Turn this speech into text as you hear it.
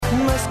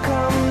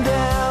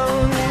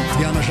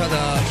Jā, no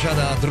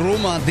šādā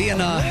drūmā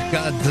dienā,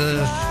 kad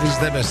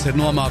viss debesis ir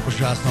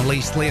nomākušās no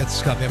līst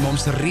lietas, kā pie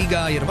mums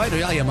Rīgā ir vai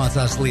nu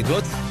jāiemācās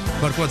lidot,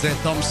 par ko dzied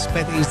Toms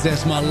Petīs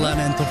dziesmā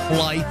Learn to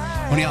Fly,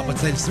 un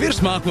jāpaceļas virs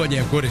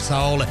mākoņiem, kur ir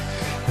saule.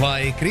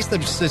 Vai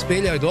Kristaps, es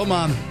pieļauju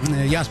domā,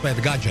 jāspēj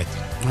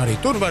gadžeti. Arī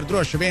tur var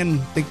droši vien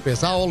tikt pie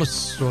saules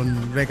un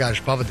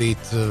vienkārši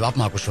pavadīt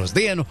apmākušos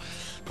dienu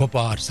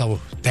kopā ar savu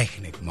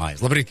tehniku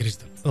mājas. Labrīt,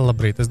 Kristap!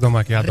 Labrīt, es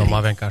domāju, ka jādomā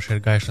vienkārši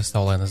ir gaišas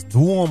saulēnas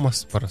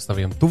domas par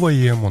saviem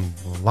tuvajiem un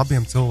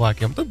labiem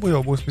cilvēkiem. Tad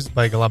jau būs viss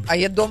baiga labi.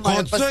 Ja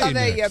domājot par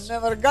savējiem,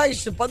 nevar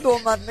gaišu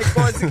padomāt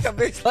neko, ka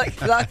visu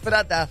laiku nāk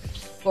prātā,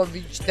 ko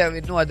viņš tev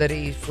ir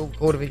nodarījis un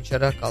kur viņš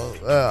ir atkal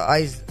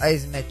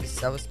aizmetis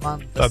savas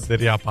mantas. Tad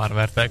ir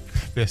jāpārvērtē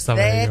pie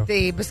savējiem.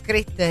 Vērtības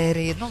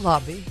kritērija, nu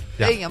labi,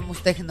 ejam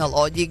uz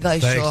tehnoloģiju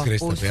gaišo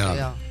pusi.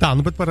 Jā. Tā,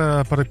 nu bet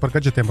par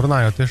gadžetiem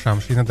runājot,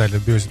 tiešām šī nedēļa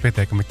ir bijusi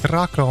pietiekami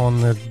traka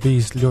un ir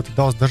bijis ļoti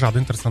daudz dažādu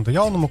interesantu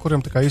jaunumu,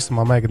 kuriem tā kā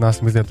īsumā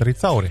mēģināsim iziet arī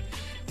cauri.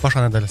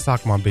 Pašā nedēļas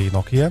sākumā bija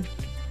Nokia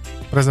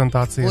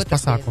prezentācijas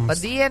pasākums. Pa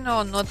dienu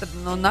un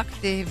no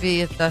naktī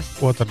bija tas.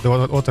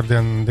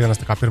 Otrdienas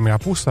tā kā pirmajā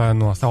pusē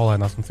no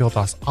saulēnās un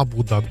siltās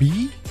Abu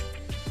Dabī,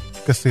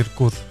 kas ir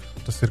kur,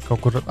 tas ir kaut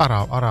kur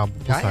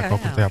Arābu pusē,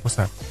 kaut kur tajā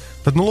pusē.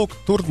 Tad, nu lūk,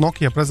 tur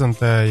Nokia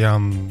prezentēja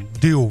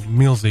 2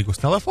 milzīgus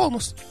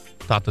telefonus,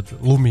 tātad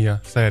Lumia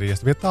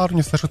sērijas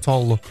vietāruņa 6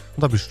 colu,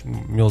 un tā bija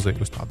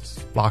milzīgus tādas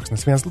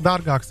plāksnes. Viens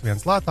dārgāks,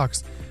 viens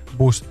lētāks,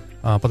 būs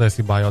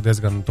patiesībā jau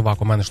diezgan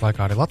tuvāko mēnešu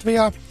laikā arī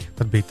Latvijā.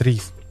 Tad bija 3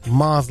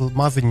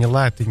 maziņi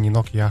lētiņi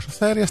Nokia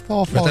sērijas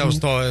telefoni.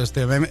 Bet tev uz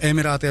tiem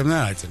Emirātiem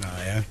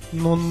neaicināja, ja?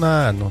 Nu,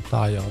 nē,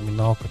 tā jau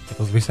nav, ka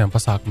uz visiem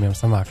pasākumiem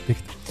sanāk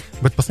tikt.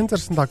 Bet pats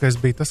interesantākais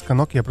bija tas, ka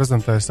Nokia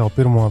prezentēja savu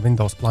pirmo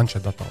Windows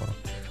planšetdatoru.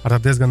 Ar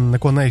diezgan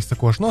neko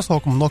neizsakošu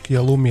nosaukumu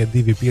Nokia Lumia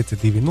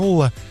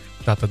 2520.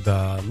 Tātad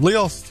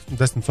liels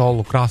 10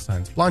 colu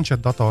krāsains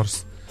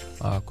planšetdators,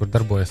 kur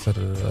darbojas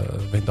ar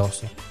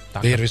Windowsu.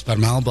 Ir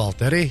vispār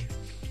melnbalti arī?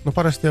 Nu,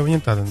 parasti jau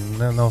viņi tādi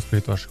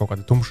neuzkrītoši kaut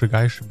kādi tumši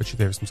gaiši, bet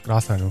šitie vismaz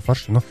krāsaini un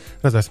forši. Nu,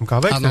 redzēsim, kā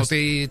veiksies.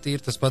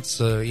 Ir tas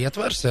pats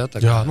ietvers, jā?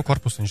 Jā, nu,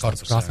 korpusiņš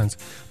tāds krāsains.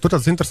 Tur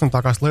tādas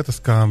interesantākās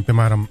lietas, ka,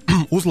 piemēram,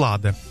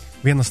 uzlāde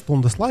 1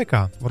 stundas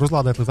laikā var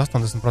uzlādēt līdz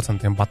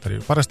 80%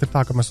 bateriju. Parasti ir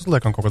tā, ka mēs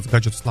uzliekam kaut kādus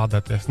gadžetus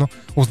lādēties,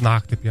 uz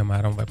nakti,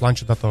 piemēram, vai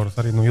planšetdatorus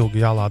arī,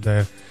 ilgi jālādē.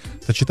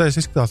 Tad šitais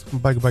izskatās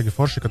baigi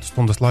forši, ka tu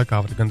stundas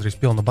laikā var gandrīz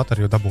pilnu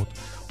bateriju dabūt.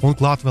 Un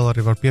klāt vēl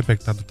arī var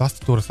piepiekt tādu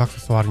tastatūras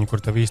aksesuāriņu,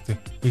 kur tev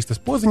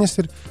īstas poziņas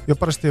ir, jo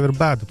parasti jau ir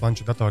bēda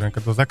planšetdatoriem,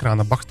 kad uz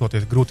ekrāna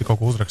bakstoties grūti kaut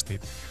ko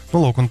uzrakstīt.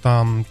 Nu, lūk, un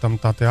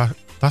tā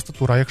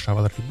tastatūrā iekšā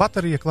vēl arī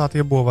baterija klāt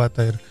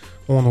iebūvēta ir,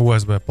 un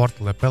USB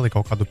porti, lai peli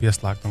kaut kādu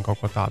pieslēgt un kaut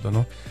ko tādu.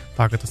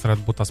 Tā, ka tas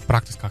varētu būt tās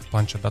praktiskāks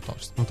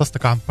planšetdators. Tas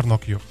tā kā par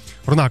Nokiju.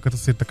 Runā, ka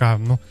tas ir tā kā,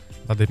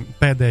 tādi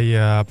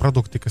pēdējie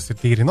produkti, kas ir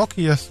tīri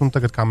Nokijas, un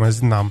tagad, kā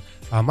mēs zinām,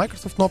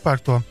 Microsoft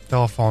nopērk to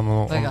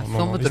telefonu.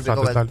 Summa tur bija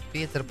kaut kādi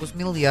 5,5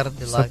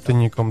 miljardi.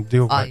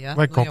 7,2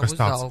 vai kaut kas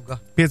tāds.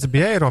 5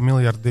 bija eiro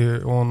miljardi,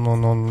 un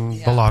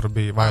dolāru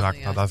bija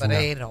vairāk tādā ziņā.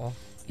 Par eiro.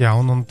 Jā,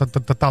 un tad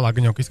tālāk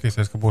gan jau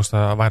izskatīsies, ka būs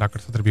vairāk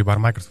ar sadarbībā ar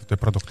Microsoft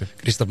produkti.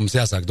 Kristap, mums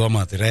jāsāk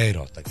domāt ir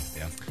eiro tagad,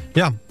 jā?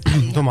 Jā,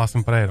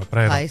 domāsim par eiro.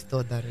 Kā es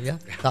to daru, ja?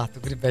 Kā tu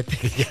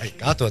gribēji? Jā,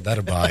 kā to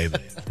dara Baiba?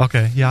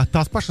 Jā,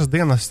 tās pašas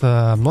dienas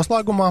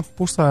noslēgumā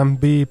pusē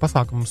bija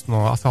pasākums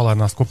no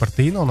saulēnās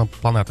Kupertīna un no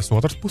planētas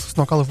otras puses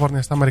no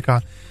Kalifornijas, Amerikā.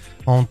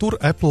 Un tur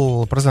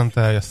Apple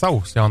prezentēja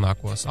savus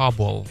jaunākos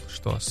ābolu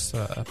šitos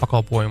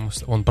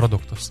pakalpojumus un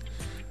produktus.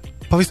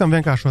 Pavisam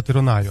vienkāršoti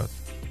runājot.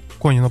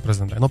 Ko viņi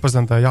noprezentēja?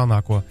 Noprezentēja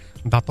jaunāko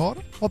datoru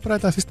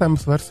operētāja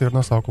sistēmas versiju ar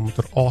nosaukumu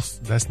tur OS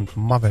 10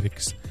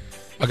 Mavericks.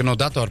 Aga no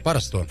datora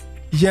parasto?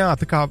 Jā,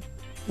 tā kā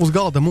uz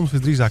galda mums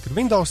visdrīzāk ir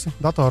Windows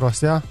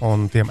datoros, jā,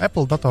 un tiem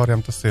Apple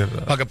datoriem tas ir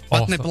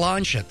pat ne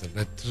planšeta,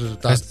 bet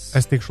tāds...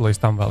 Es tikšu līdz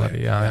tam vēl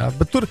arī, jā.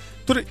 Bet tur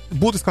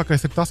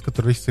būtiskākais ir tas, ka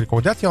tur viss ir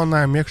kaut kādi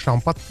atjauninājumi iekšā,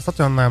 un pat tas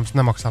atjauninājums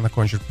nemaksā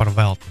neko, viņš ir par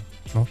velti.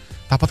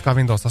 Tāpat kā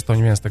Windows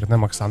 8.1 tagad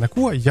nemaksā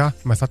neko, ja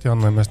mēs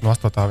atjaunojamies no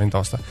 8.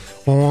 Windowsa.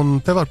 Un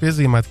te var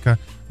piezīmēt, ka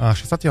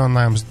šis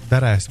atjauninājums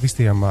derēs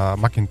visiem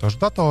Macintosh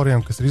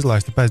datoriem, kas ir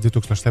izlaisti pēc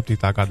 2007.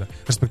 gada.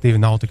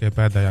 Respektīvi nav tikai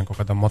pēdējiem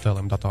kaut kādam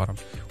moteliem datoram.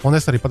 Un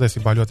es arī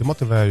patiesībā ļoti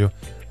motivēju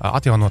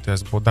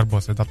atjaunoties,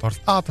 darbosies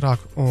dators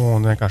ātrāk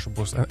un vienkārši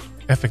būs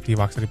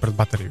efektīvāks arī pret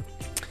bateriju.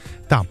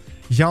 Tā,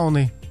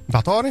 jauni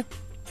datori,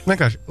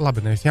 vienkārši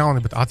labi nevis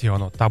jauni, bet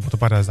atjaunot, tā būtu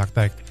pareizāk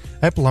teikt.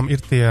 Apple'am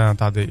ir tie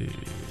tādi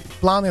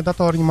plānie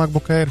datoriņi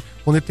MacBook Air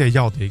un ir tie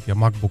jaudīgie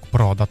MacBook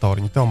Pro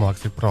datoriņi. Tev, man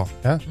liekas, ir Pro,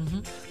 ja?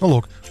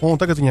 Lūk, un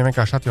tagad viņiem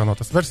vienkārši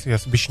atjaunotas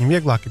versijas, bišķiņi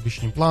vieglāki,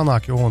 bišķiņi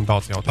plānāki un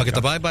daudz jaudīgāki.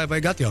 Pagata Baibai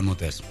vajag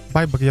atjaunoties.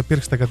 Baiba, ja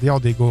pirks tagad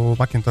jaudīgu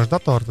Macintosh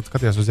datoru, tad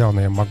skaties uz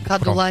jaunajiem MacBook Pro.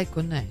 Kādu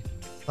laiku nē.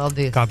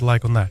 Paldies. Kādu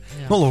laiku nē.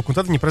 Lūk,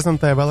 un tad viņi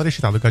prezentēja vēl arī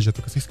šitādu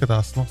gadžetu, kas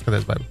izskatās,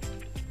 skaties, Baiba.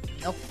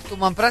 Tu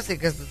man prasīji,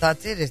 kas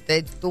tāds ir. Es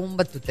teicu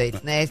tumba, tu teici,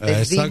 nē, es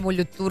teicu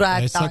zīmuļu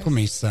turētājs. Es saku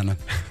misena.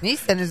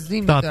 Misenes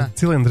zīmuļu. Tāda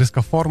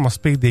cilindriska forma,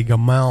 spīdīga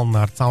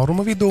melna ar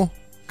caurumu vidū.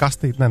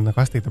 Kastīte, ne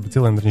kastīte, bet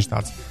cilindriņš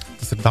tāds.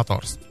 Tas ir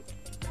dators.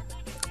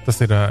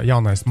 Tas ir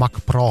jaunais Mac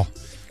Pro,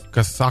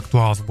 kas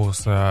aktuāls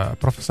būs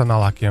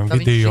profesionālākiem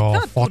video,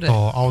 foto,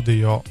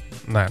 audio,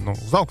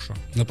 uz augšu.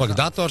 Pagaid,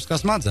 dators kā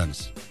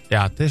smadzenes.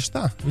 Jā, tieši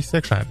tā, viss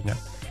iekšā ir viņā.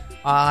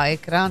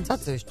 Ekrāns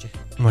atsevišķi.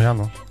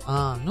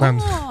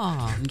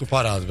 Tu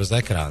parādi bez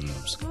ekrāna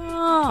mums.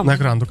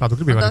 Ekrānu tu kādu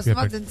gribi arī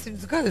piepirkt. Tas man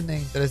 100 gadi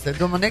neinteresē,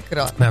 domāju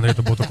ekrānu. Ja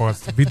tu būtu kaut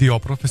kāds video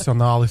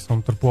profesionālis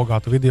un tur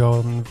pogātu video,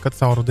 kad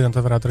cauru dienu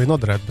tad varētu arī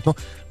noderēt.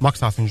 Bet,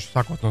 maksās viņš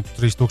sākot no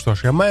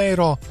 3000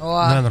 eiro,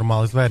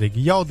 nenormāli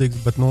zvērīgi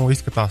jaudīgs, bet,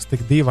 izskatās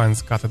tik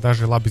dīvains, kā te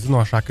daži labi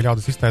zinošāki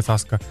ļaudis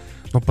izteicās, ka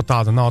par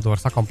tādu naudu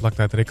var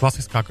sakomplektēt arī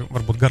klasiskāka,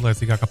 varbūt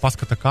garlaicīgākā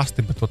paskata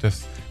kasti, bet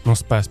toties,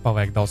 spēs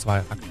paveikt daudz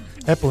vairāk.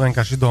 Apple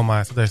vienkārši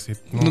izdomāja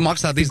sadaisīt,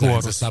 maksā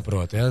dizains, es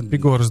saprotu, ja?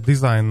 Figūras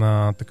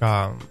dizaina tā kā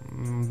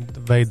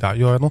veidā,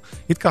 jo,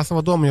 it kā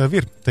sava doma jau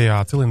ir tajā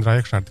cilindrā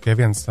iekšā, tikai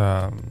viens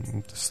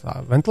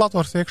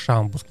ventilators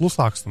iekšā un būs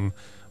klusāks un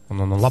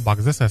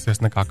labāk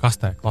dzesēsies nekā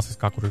kastē,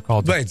 klasiskā, kur ir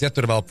kaut Beidz, ja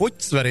tur vēl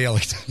puķis var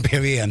ielikt pie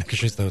viena, ka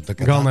šis tev tā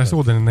kā... Galvenais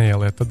ūdeni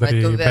neieliet, tad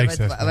arī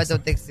beigsies. Vai tu,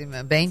 teiksim,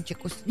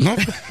 benčikus?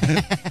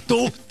 Tu,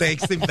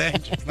 teiksim,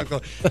 benčikus.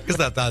 Kas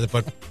tāda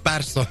par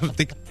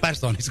tik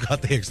personisku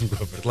attieksmi,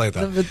 ko pret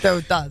lietām? Bet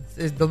tev tāds,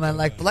 es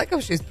domāju, laikam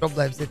šīs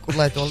problēmas ir, kur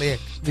lai to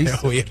liek.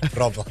 Jau ir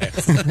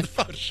problēmas.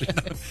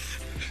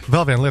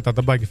 Vēl viena lieta,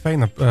 tāda baigi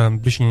feina,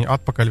 bišķiņi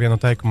atpakaļ vienu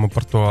teikumu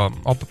par to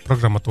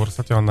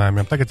programmatūras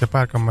atjauninājumiem. Tagad, ja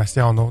pērkam mēs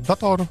jaunu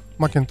datoru,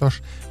 Macintosh,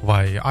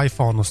 vai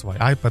iPhone'us, vai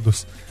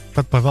iPadus,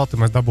 tad par velti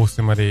mēs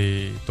dabūsim arī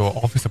to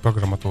Office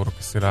programmatūru,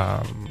 kas ir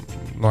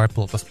no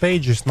Apple, tas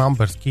Pages,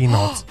 Numbers,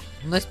 Keynotes.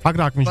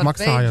 Agrāk viņš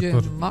maksāja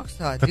tur...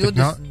 Maksāja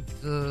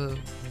 20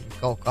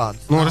 kaut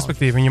kādus.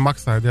 Respektīvi, viņi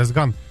maksāja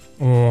diezgan.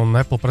 Un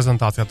Apple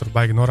prezentācijā tur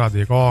baigi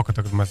norādīja, ka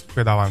tagad mēs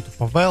piedāvājam tu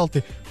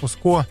pavelti, uz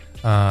ko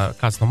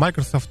kāds no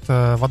Microsoft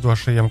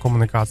vadošajiem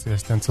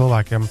komunikācijas tiem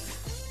cilvēkiem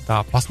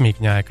tā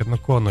pasmīkņāja, ka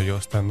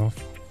jūs te,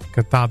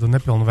 ka tādu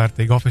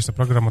nepilnvērtīgu Office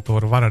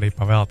programmatūru var arī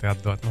pavelti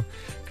atdot.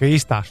 Ka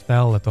īstā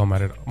štelle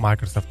tomēr ir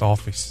Microsoft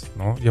Office,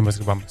 ja mēs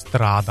gribam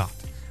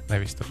strādāt,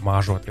 nevis tur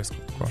māžoties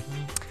kaut ko.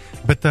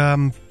 Bet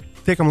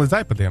tiekam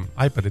līdz iPadiem.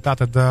 iPadi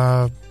tātad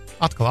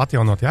atkal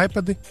atjaunoti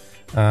iPadi.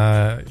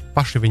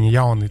 Paši viņi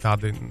jauni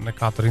tādi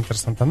nekā tur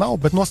interesanta nav,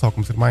 bet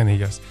nosaukums ir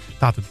mainījies.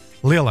 Tātad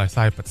lielais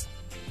iPads,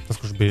 tas,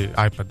 kurš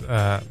bija iPad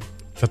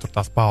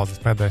 4. paudzes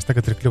pēdējais,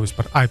 tagad ir kļuvis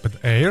par iPad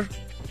Air.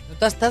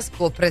 Tas,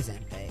 ko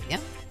prezentēja, ja?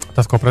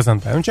 Tas, ko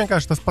prezentēja. Viņš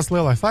vienkārši tas pats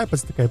lielais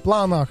iPads, tikai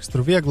plānāks,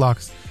 tur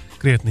vieglāks,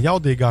 krietni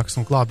jaudīgāks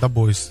un klāt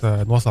dabūjis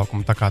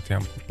nosaukumu tā kā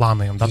tiem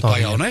plānajiem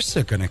datoriem. Tā jau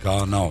nesaka, nekā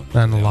nav.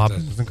 Nē,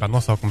 labi,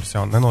 nosaukums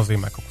jau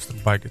nenozīmē, kaut kas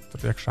tur baigi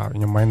tur iekšā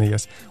viņam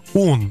mainījies.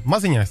 Un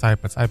maziņais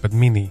iPad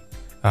mini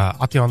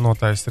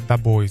atjaunotais ir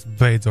dabūjis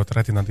beidzot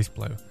retina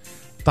displeju.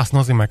 Tas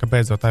nozīmē, ka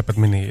beidzot iPad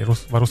mini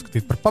var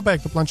uzskatīt par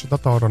pabeigtu planšetu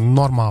datoru un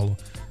normālu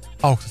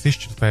augstas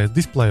izšķirtspējas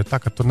displeju, tā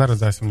ka tur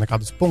neredzēsim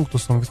nekādus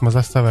punktus un vismaz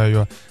es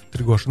savējo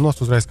trigošu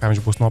nost uzreiz, kā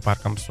viņš būs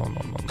nopērkams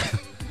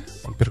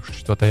un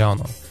pirkšu to te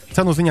jauno.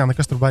 Cenu ziņā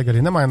nekas tur baigi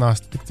arī nemainās,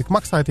 cik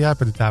maksāja tie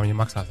iPadi, tā viņi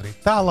maksās arī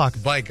tālāk.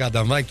 Vai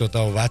kādām vajag to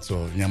tavu veco,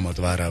 ņemot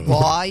vērā?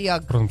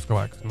 Vajag. Protams, ka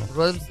vajag.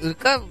 Protams,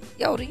 ka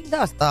jau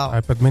rindā stāv.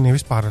 iPad mini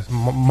vispār,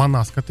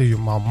 manā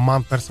skatījumā,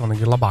 man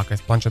personīgi ir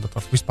labākais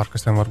planšetdators vispār,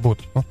 kas vien var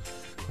būt.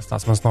 Tas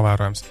tāds mans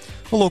novērojums.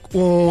 Lūk,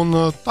 un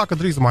tā, ka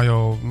drīzumā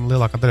jau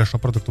lielākā daļa šo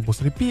produktu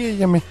būs arī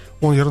pieejami,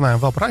 un ja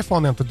runājam vēl par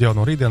iPhone'iem, tad jau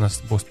no rītdienas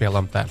būs pie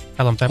LMT.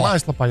 LMT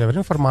mājaslapā jau ir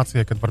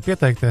informācija, kad var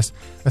pieteikties.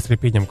 Es arī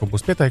pieņemu, ka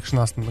būs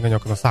pieteikšanās, gan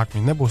jau, ka no sākuma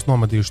viņi nebūs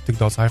nomadījuši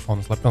tik daudz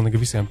iPhone'us, lai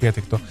pilnīgi visiem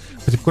pietiktu.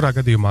 Bet jebkurā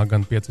gadījumā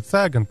gan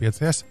 5C, gan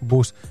 5S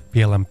būs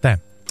pie LMT.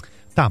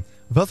 Tā,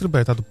 vēl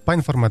gribēju tādu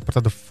painformēt par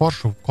tādu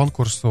foršu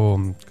konkursu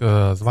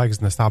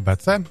Zvaigznes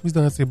ABC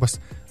izdevniecības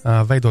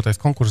veidotais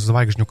konkurss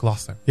Zvaigžņu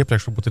klase.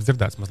 Iepriekš varbūt ir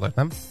dzirdēts mazliet,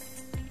 ne?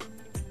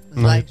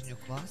 Zvaigžņu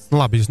klase?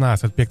 Labi, jūs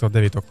neesat 5. un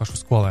 9. klašu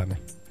skolēni.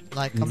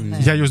 Laikam nē.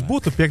 Ja jūs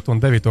būtu 5.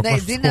 un 9.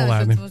 klašu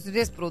skolēni... Nē, mums ir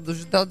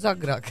iesprūduši daudz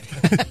agrāk.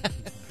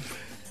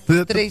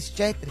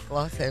 3-4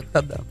 klasēm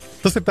tādām.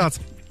 Tas ir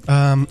tāds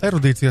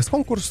erudīcijas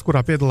konkurss,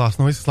 kurā piedalās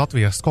no visas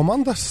Latvijas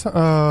komandas,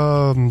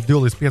 2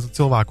 līdz 5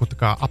 cilvēku tā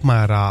kā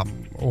apmērā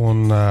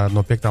un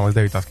no 5. līdz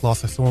 9.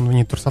 klases, un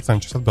viņi tur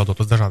sacenšas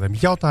atbildot uz dažādiem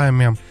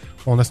jautājumiem,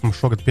 un esmu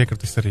šogad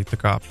piekritis arī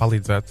tā kā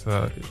palīdzēt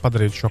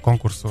padarīt šo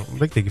konkursu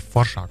riktīgi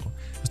foršāku.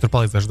 Es tur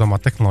palīdzēšu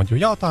domāt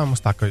tehnoloģiju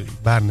jautājumus, tā ka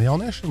bērni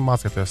jaunieši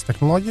mācieties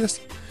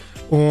tehnoloģijas,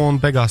 un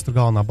beigās tur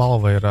galvenā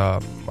balva ir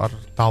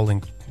ar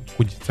tāllinku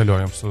kuģi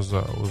ceļojums uz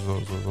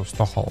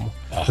Stokholmu.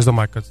 Es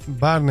domāju, ka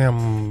bērniem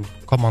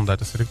komandai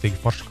tas ir riktīgi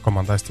forši, ka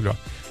komanda aizceļo.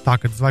 Tā,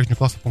 ka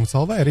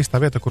zvaigžņuklase.lv ir īstā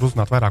vieta, kur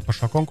uzzināt vairāk par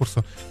šo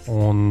konkursu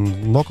un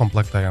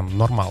nokomplektējam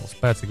normālu,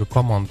 spēcīgu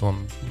komandu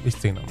un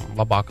izcīnam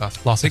labākās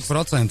klases. Cik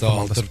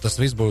procentuāli tur tas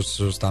viss būs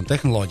uz tām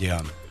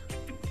tehnoloģijām?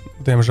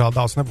 Diemžēl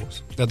daudz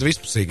nebūs. Tad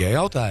vispusīgie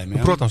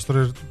jautājumi, jā? Protams,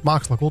 tur ir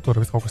māksla,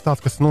 kultūra, viss kaut kas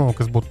tāds, kas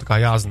būtu tā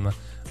kā jāzina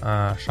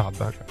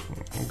šāda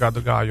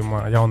gadu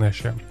gājuma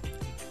jauniešiem.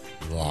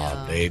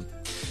 Labi.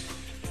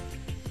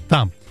 Tā,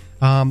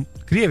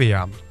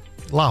 Krievijā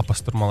lāpas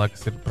tur, man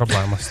liekas, ir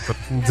problēmas. Tur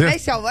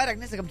Es jau vairāk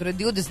nesakam, tur ir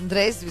 20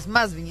 reizes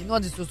vismaz viņi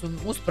nodzisus un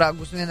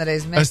uzsprāgus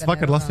vienreiz. Es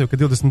vakar lasīju, ka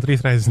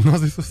 23 reizes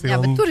nodzisus. Jā,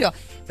 bet tur jau,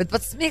 bet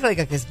pats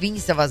smieklīgākais,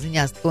 viņi savā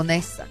ziņās to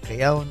nesaka,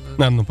 ja? Un,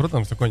 nē, nu,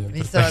 protams, ko viņam.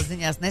 Viņi savā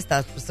ziņās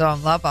nestāst par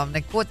savām lapām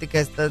neko,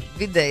 tikai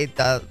vidēji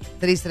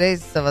 3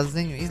 reizes savā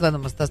ziņu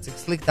izlēdumas tas, cik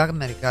slikta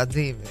Amerikā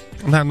dzīve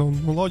ir. Nē, nu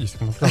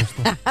loģiski, nu, protams.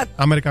 Nu.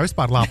 Amerikā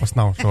vispār lāpas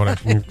nav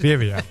šoreiz, viņi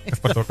Krievijā,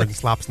 kas par to, ka viņi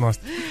slāpas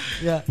nost.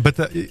 Jā. Bet,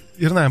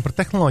 ja runājam par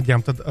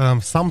tehnoloģijām, tad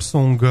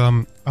Samsung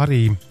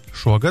arī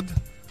šogad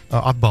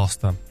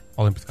atbalsta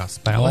olimpiskās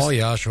spēles.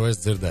 Jā, šo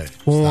es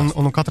dzirdēju.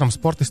 Un katram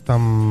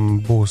sportistam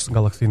būs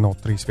Galaxy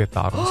Note 3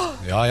 vietā.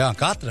 Jā,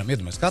 katram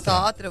ir, mēs katram.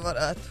 Tā ātri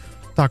varētu.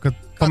 Tā, ka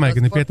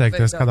pamēģini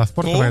pieteikties kādā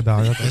sporta veidā.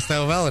 Es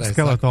tev vēlreiz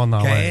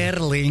skeletonā.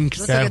 Kerlings.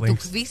 Nu, tagad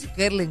tu visi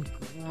kerlingu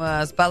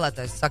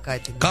spēlētājs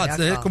sakaitina.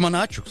 Kāds ir, man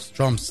Ačuks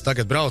Čoms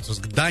tagad brauc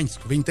uz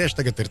Gdaņsku, viņi tieši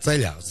tagad ir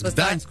ceļā uz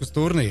Gdaņskus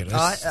turnīru.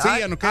 Es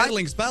cienu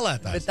kerlingu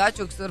spēlētājs. Bet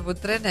Ačuks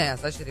varbūt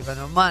trenējās atšķirībā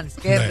no manis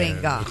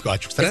kerlingā.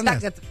 Ačuks trenējās.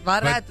 Es tagad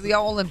varētu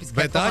jau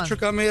olimpiskā bet komanda.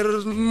 Ačukam ir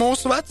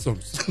mūsu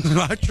vecums.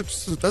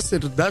 Ačuks, tas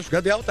ir dažu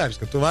gadu jautājums,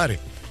 ka tu vari.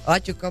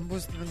 Ačukam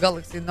būs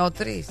Galaxy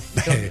Note 3.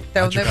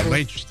 Ačukam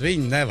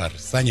viņi nevar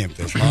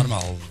saņemties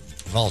normāli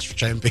valstu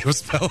čempionu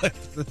spēlēt.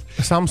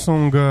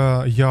 Samsung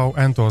jau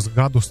entos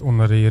gadus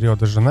un arī Rio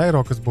de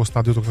Janeiro, kas būs tā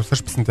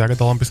 2016.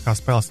 Gada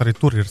olimpiskās spēles, arī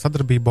tur ir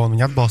sadarbība un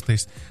viņi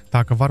atbalstīs.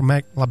 Tā ka var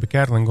labi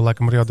kērlingu,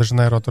 laikam Rio de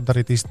Janeiro tur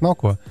darīt īsti nav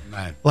ko.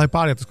 Nē. Lai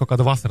pāriet uz kaut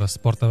kādu vasaras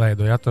sporta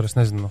veidu, ja tur es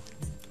nezinu.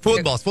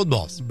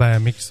 Futbols.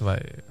 BMX vai...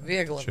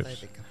 Viegla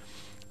atletika.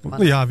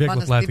 Jā,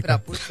 viegla atletika.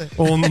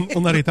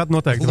 Un arī tad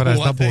noteikti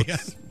varēs dabūt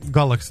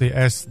Galaxy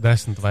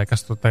S10 vai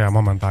kas tur tajā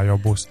momentā jau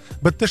būs.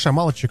 Bet tiešām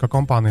maličī, ka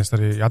kompānijas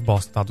arī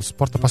atbalsta tādus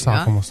sporta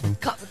pasākumus.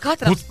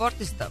 Katram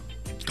sportistam?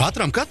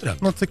 Katram?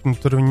 Nu, cik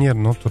tur viņi ir?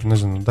 Nu, tur,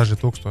 nezinu,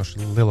 daži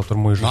tūkstoši liela tur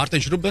muiža.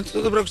 Mārtiņš Rubens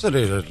brauks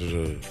arī ar...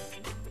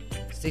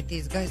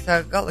 Sitīs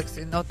gaisā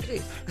Galaxy Note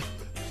 3.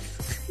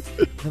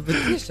 Nu, bet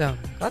tiešām,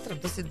 katram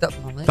tas ir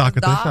man liekas, tā,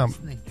 ka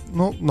dāsni. Tiešām,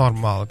 nu,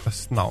 normāli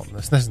tas nav.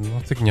 Es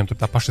nezinu, cik viņiem tur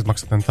tā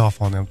pašizmaksa tiem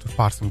telefoniem, tur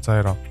pār 100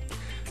 eiro,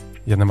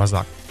 ja ne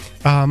mazāk.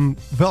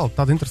 Vēl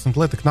tāda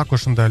interesanta lieta, ka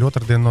nākošajā nedēļā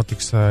otrdien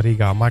notiks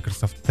Rīgā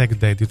Microsoft Tech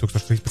Day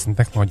 2013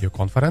 tehnoloģiju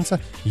konference.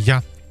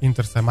 Ja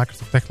interesē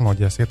Microsoft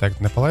tehnoloģijas,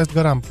 ieteikti nepalaist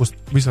garām, būs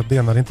visu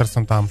dienu ar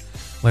interesantām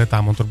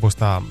lietām, un tur būs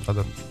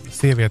tāda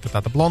sieviete,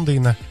 tāda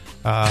blondīne,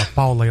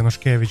 Paula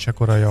Januškeviča,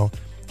 kura jau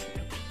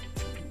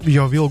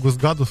ilgus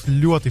gadus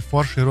ļoti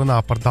forši runā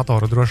par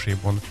datoru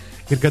drošību, un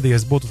ir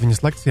gadījies būt uz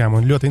viņas lekcijām,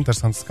 un ļoti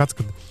interesants skats,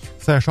 kad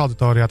sēž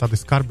auditorijā tādi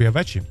skarbie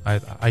veči,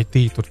 IT,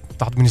 tur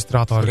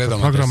administratori,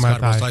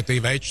 programmētāji. IT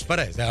večus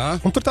pareizi, jā.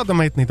 Un tur tāda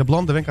meitnīta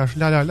blonda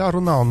vienkārši ļā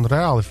runā un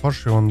reāli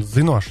forši un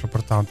zinoša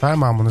par tām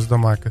tēmām, un es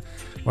domāju, ka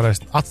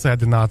varēs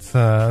atsēdināt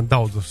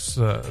daudzus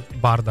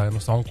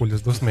bārdainus,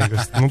 onkuļus,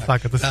 dusmīgus. Nu,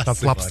 tā, ka tas ir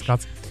tāds labs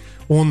skats.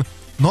 Un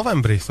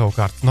novembrī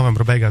savukārt,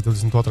 novembra beigās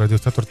 22.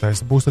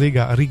 24. būs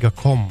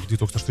Riga.com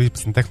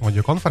 2013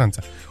 tehnoloģiju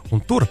konference,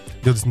 un tur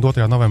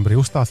 22. novembrī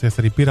uzstāsies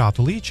arī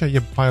Pirātu līča,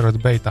 jeb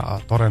Pirate Bay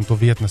torrentu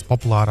vietnes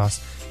populārās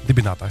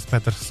dibinātājs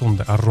Pēters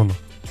Sunde ar runu.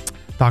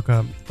 Tā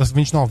ka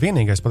viņš nav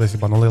vienīgais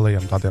patiesībā no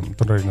lielajiem tādiem,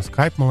 tur arī no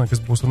Skype, man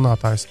liekas, būs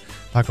runātājs,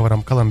 tā ka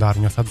varam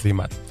kalendāriņos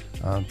atzīmēt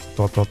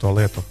to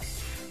lietu.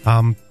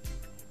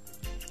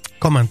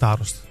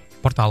 Komentārus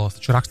portālos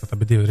taču raksta, tā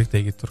bija 2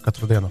 riktīgi tur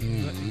katru dienu.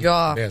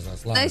 Jā,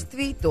 es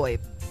tvītoju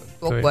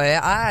to, ko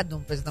ēdu,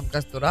 un pēc tam,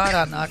 kas tur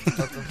ārā nāk.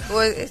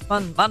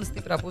 Mana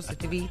stiprā puse ir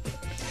tvīti.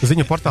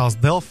 Ziņu portāls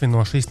Delfi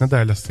no šīs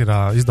nedēļas ir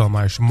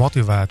izdomājuši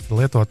motivēt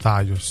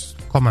lietotājus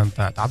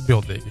komentēt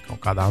atbildīgi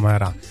kaut kādā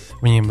mērā.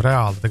 Viņiem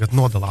reāli tagad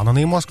nodala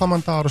anonīmos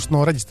komentārus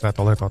no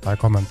reģistrēto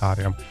lietotāju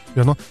komentāriem.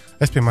 Jo,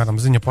 es,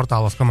 piemēram, ziņu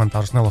portālos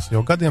komentārus nelasu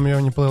jau gadiem,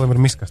 jo viņi palielam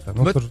ir miskastē.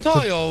 Bet tā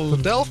jau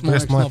Delfi, man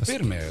liekas, nav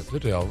pirmie.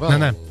 Tur jau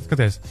vēl. Nē,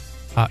 skaties,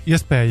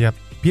 iespēja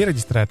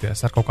piereģistrēties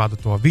ar kaut kādu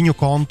to viņu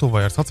kontu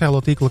vai ar sociālo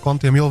tīklu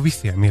kontiem jau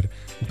visiem ir.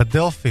 Bet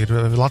Delfi ir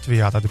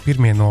Latvijā tādi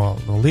pirmie no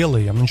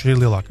lielajiem, viņš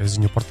ir lielākais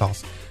ziņu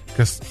portāls,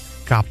 kas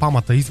kā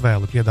pamata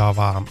izvēli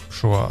piedāvā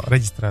šo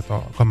reģistrēto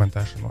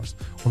komentēšanos.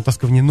 Un tas,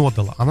 ka viņi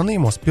nodala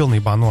anonīmos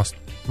pilnībā nost,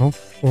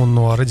 un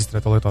no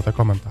reģistrēto lietotāju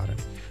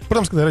komentāriem.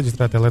 Protams, ka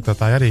reģistrētie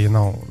lietotāji arī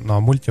nav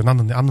muļķi, un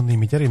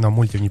anonīmiķi arī nav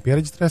muļķi, viņi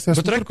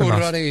piereģistrēsies. Bet rekur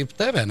arī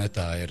TV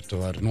netā ir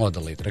to var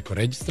nodalīt, rekur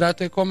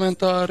reģistrētie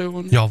komentāri.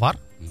 Un... Jau var?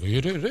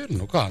 Ir.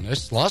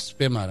 Es lasu,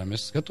 piemēram,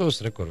 es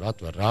skatos, rekur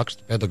atver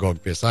rakstu,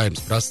 pedagogi pie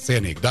Saeimas prasa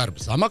cienīgu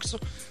darba samaksu.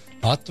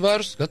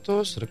 Atveru,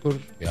 skatos,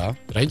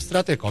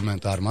 reģistrētie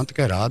komentāri, man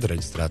tikai rāda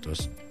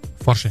reģistrētos.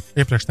 Forši,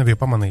 iepriekš nebija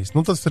pamanījis.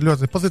 Tas ir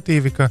ļoti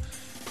pozitīvi, ka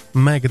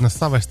mēģina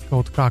savest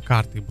kaut kā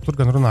kārtību. Tur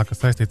gan runā, ka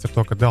saistīts ar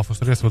to, ka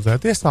Delfos ir iesūdzēja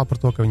tiesā par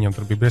to, ka viņiem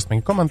tur bija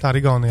briesmīgi komentāri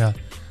Igaunijā,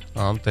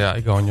 tajā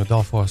Igauņu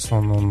Delfos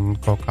un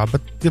kaut kā.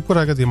 Bet,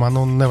 jebkurā gadījumā,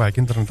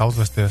 nevajag internetā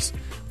uzvesties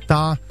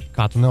tā,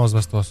 kā tu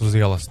neuzvestos uz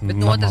ielas. Bet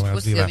no otras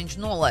puses, ja viņš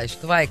nolaiž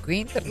tvaiku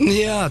internetu.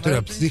 Jā, tur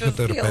jau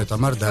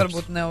psihoterapeitam ar darbs.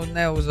 Varbūt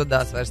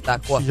neuzvedās vairs tā,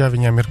 ko. Ja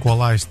viņiem ir ko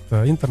laist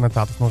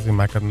internetā, tas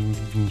nozīmē, ka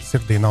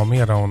sirdī nav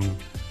miera un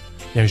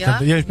Ja viņš,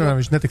 piemēram,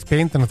 viņš netiks pie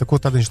interneta, ko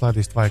tad viņš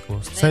laidīs tvaiku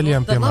uz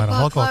ceļiem, piemēram,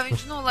 labāk, lai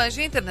viņš nolaiž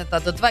internetā,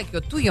 tad tvaiku,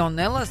 jo tu jau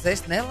nelasi,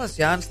 es nelasu,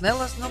 Jānis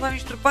nelasi, nu, lai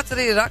viņš tur pats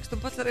arī raksta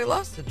un pats arī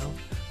lasi, nu.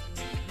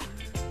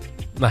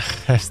 Nē,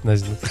 es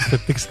nezinu, tas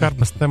ir tik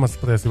skarbas temats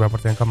patiesībā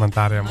par tiem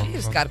komentāriem. Nu,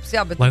 ir skarbs,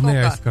 jā, bet lai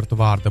neaizskartu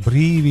vārda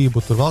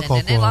brīvību, tur vēl kaut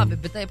ko. Nē, labi,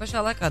 bet tajā pašā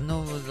laikā,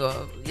 nu,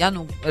 ja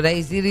nu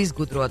reiz ir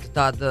izgudrota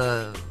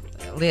tāda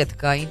lieta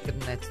kā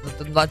internets, nu,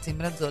 tad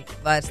acīm redzot,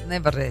 vairs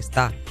nevarēs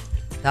tā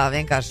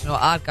vienkārši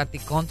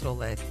ārkārtīgi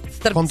kontrolēt.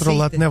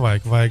 Kontrolēt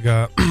nevajag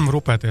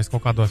rūpēties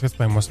kaut kādos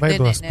iespējamos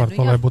veidos par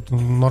to, lai būtu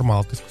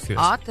normāla diskusijas.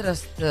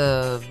 Atrast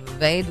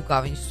veidu, kā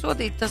viņus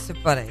sodīt, tas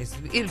ir pareizi.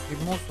 Ir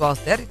mūsu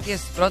valstī arī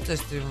tiesas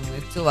procesi, un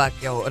ir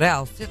cilvēki jau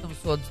reāls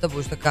cietumsodus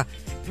dabūjuši, tā kā,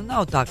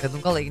 nav tā, ka,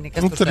 galīgi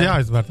nekas tur. Tur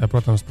jāizvērtē,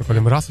 protams, par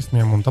kādiem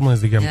rasismiem un tam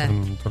līdzīgiem,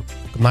 tur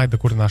naida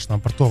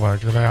kurināšanām, par to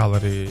vajag reāli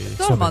arī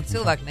sodīt. Normāli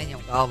cilvēki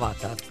neņem galvā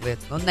tādas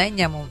lietas,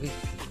 neņem un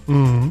viss.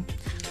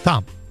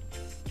 Tā.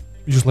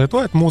 Jūs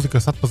lietojat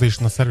mūzikas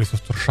atpazīšanas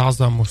servisus, tur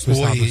šāzamus,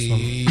 visādus?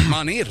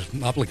 Man ir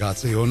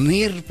aplikācija, un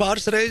ir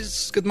pāris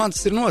reizes, kad man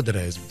tas ir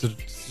noderējis.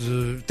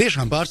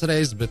 Tiešām pāris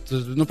reizes, bet,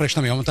 priekš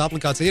tam jau tā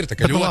aplikācija ir, tā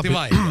kā ļoti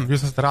vajag.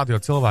 Jūs esat radio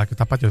cilvēki,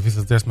 tāpat jau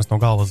visas dziesmas no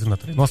galvas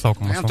zināt arī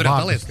nosaukumus un vārdus. Tur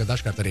ir lietas, ka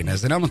dažkārt arī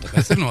nezinām, un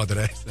tāpēc ir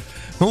noderējis.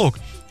 Lūk,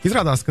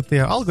 izrādās, ka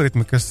tie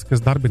algoritmi, kas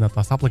darbina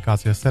tās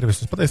aplikācijas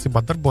servisus,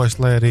 patiesībā darbojas,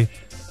 lai arī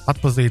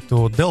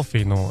atpazītu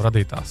delfīnu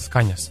radītās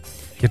skaņas.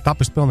 Ir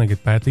tapis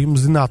pilnīgi pētījums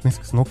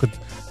zinātnisks,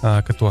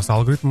 ka tos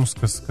algoritmus,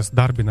 kas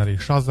darbina arī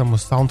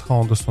šazamus,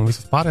 soundhoundus un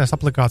visas pārējās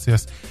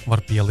aplikācijas,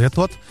 var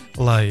pielietot,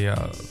 lai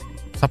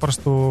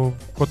saprastu,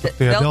 ko tie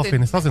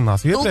delfīni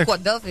sazinās iepriekš.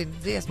 Tulkot delfīnu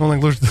dziesmu.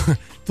 Gluži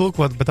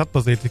tulkot, bet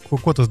atpazīt,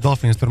 ko tos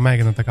delfīnus tur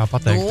mēģina tā kā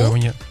pateikt.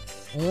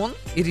 Un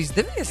ir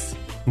izdevies?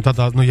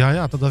 Tādā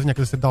ziņā, ka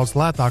tas ir daudz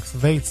lētāks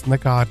veids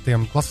nekā ar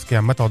tiem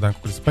klasiskajām metodēm,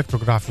 kur ir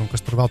spektrogrāfi un kas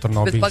tur vēl tur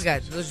nav bijis. Bet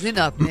pagaidu,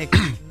 zinātnieki,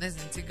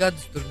 nezinu, cik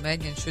gadus tur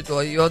mēģina šito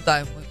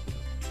jautājumu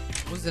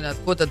uzzināt,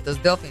 ko tad tas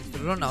delfīns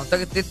tur runā. Un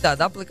tagad ir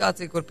tāda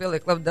aplikācija, kur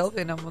pieliek labi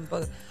delfīnam un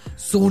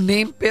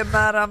sunim,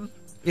 piemēram,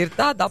 ir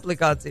tāda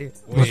aplikācija.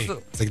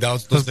 Cik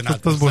daudz tu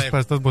zināt? Tas būs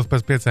pēc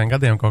 5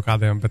 gadiem kaut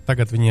kādiem, bet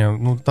tagad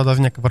viņiem, tādā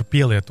ziņā, ka var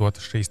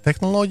pielietot šīs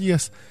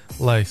tehnoloģijas,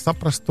 lai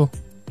saprastu,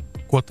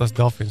 ko tas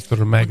delfīns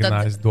tur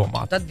mēģinājis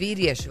domāt. Tad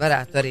vīrieši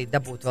varētu arī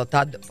dabūt vēl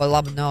tādu, pa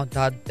labu nav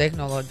tādu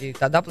tehnoloģiju,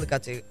 tādu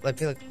aplikāciju, lai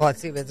pielikt klāt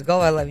sievietes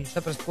galvā, lai viņš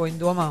saprastu, ko viņi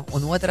domā,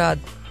 un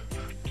otrādi.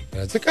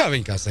 Redzi, kā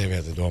viņa kā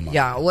sieviete domā?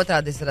 Jā,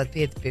 otrādi es varētu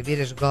piet pie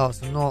vīrieša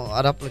galvas un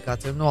ar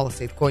aplikāciju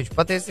nolasīt, ko viņš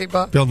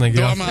patiesībā pilnīgi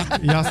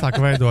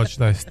jāsāk veidot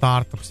šitais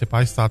startups, ja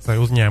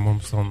aizsācēja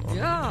uzņēmums un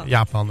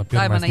jāpelna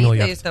pirmais miljards. Tā ir mana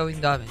ideja, tev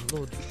viņa dāviņa,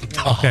 lūdzu.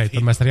 Ok, tad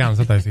mēs ar Jānu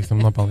sataisīsim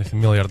un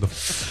nopelnīsim miljardu.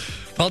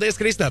 Paldies,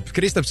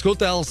 Kristaps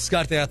Kutels,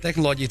 kārtējā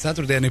tehnoloģija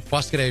ceturtdiena ir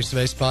paskrējusi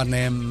veids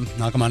pārniem.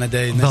 Nākamā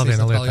nedēļa nesīs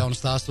atkal jaunu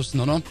stāstus.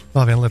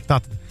 Vēl viena lieta.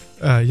 Tātad,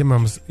 ja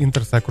mums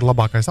interesē, kur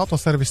labākais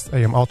autoservis,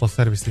 ejam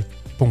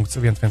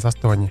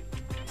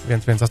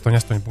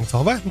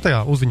autoservisi.118.lv, tajā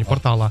uzziņu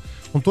portālā.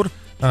 Un tur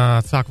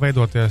sāk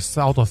veidoties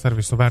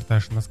autoservisu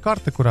vērtēšanas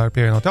karte, kurā ir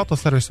pievienoti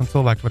autoservisi, un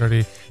cilvēki var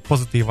arī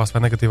pozitīvās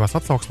vai negatīvās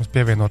atsauksmes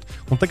pievienot.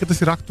 Un tagad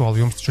tas ir aktuāli.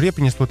 Jums taču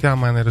riepiņas tot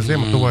jāmaina, ir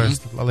ziema tuvojas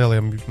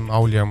lieliem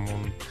auļiem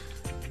un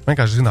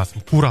vienkārši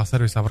zināsim, kurā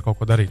servisā var kaut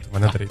ko darīt vai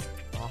nedarīt.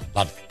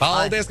 Labi.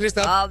 Paldies,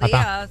 Kristap!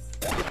 Paldies!